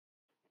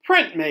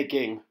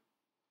Printmaking.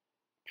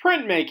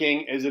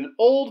 Printmaking is an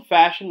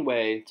old-fashioned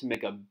way to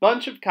make a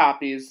bunch of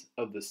copies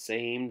of the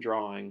same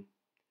drawing.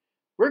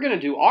 We're going to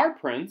do our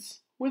prints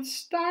with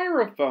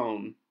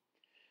Styrofoam.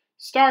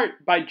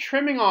 Start by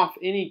trimming off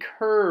any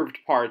curved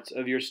parts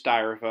of your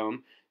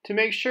Styrofoam to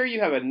make sure you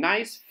have a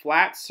nice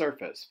flat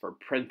surface for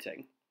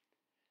printing.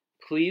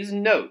 Please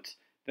note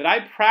that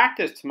I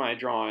practiced my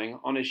drawing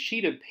on a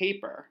sheet of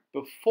paper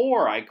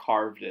before I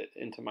carved it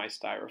into my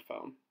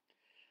Styrofoam.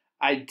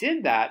 I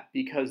did that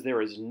because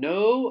there is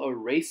no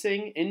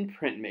erasing in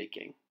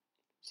printmaking,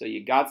 so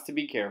you got to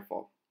be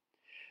careful.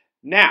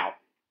 Now,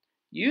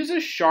 use a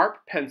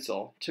sharp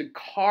pencil to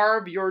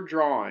carve your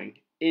drawing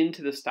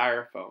into the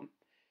Styrofoam.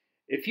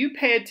 If you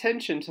pay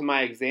attention to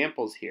my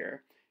examples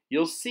here,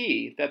 you'll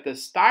see that the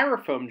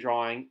Styrofoam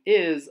drawing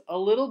is a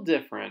little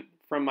different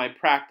from my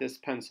practice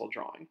pencil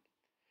drawing.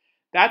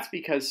 That's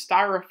because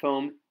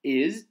Styrofoam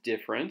is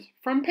different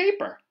from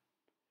paper.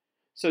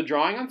 So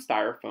drawing on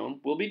Styrofoam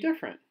will be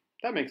different.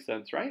 That makes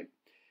sense, right?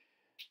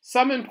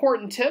 Some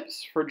important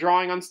tips for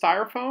drawing on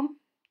Styrofoam: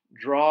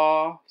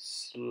 draw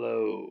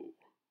slow.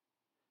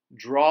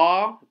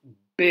 Draw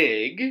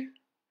big.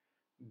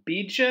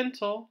 Be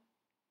gentle,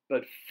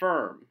 but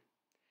firm.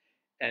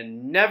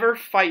 And never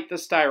fight the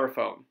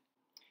Styrofoam.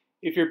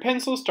 If your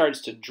pencil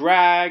starts to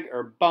drag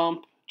or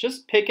bump,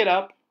 just pick it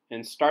up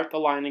and start the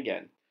line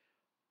again.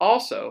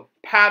 Also,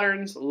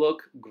 patterns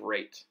look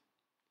great.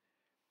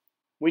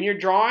 When your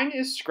drawing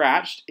is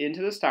scratched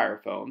into the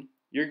Styrofoam,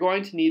 you're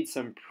going to need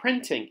some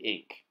printing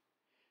ink.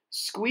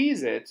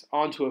 Squeeze it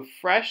onto a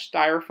fresh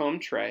Styrofoam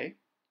tray.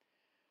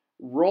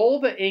 Roll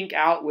the ink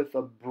out with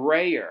a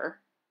brayer.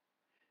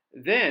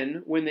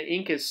 Then, when the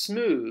ink is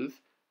smooth,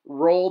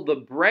 roll the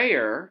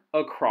brayer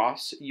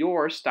across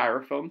your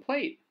Styrofoam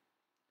plate.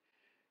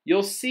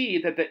 You'll see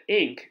that the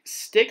ink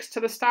sticks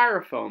to the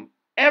Styrofoam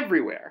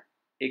everywhere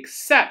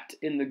except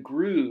in the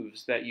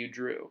grooves that you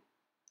drew.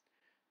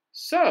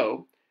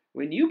 So,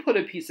 when you put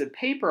a piece of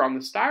paper on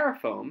the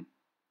Styrofoam,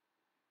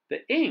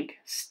 the ink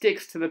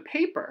sticks to the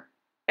paper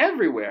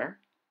everywhere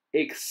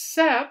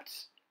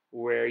except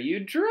where you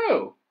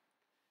drew.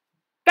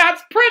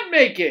 That's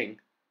printmaking!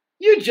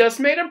 You just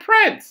made a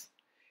print!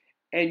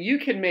 And you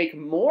can make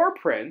more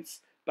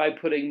prints by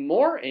putting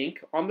more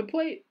ink on the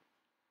plate.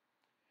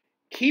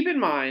 Keep in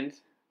mind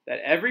that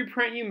every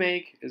print you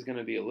make is going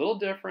to be a little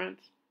different.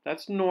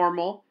 That's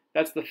normal.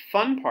 That's the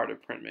fun part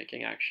of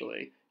printmaking,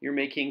 actually. You're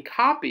making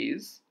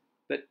copies,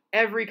 but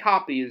every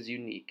copy is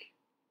unique.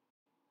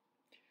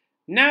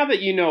 Now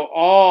that you know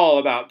all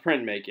about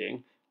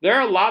printmaking, there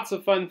are lots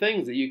of fun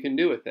things that you can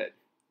do with it.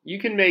 You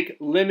can make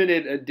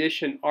limited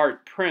edition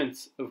art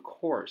prints, of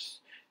course.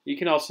 You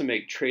can also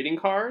make trading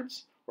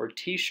cards or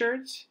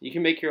t-shirts. You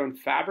can make your own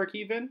fabric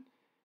even.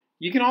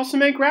 You can also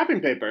make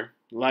wrapping paper,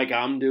 like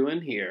I'm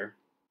doing here.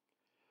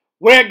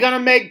 We're gonna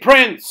make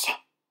prints,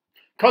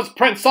 'cause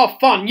prints are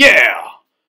fun, yeah!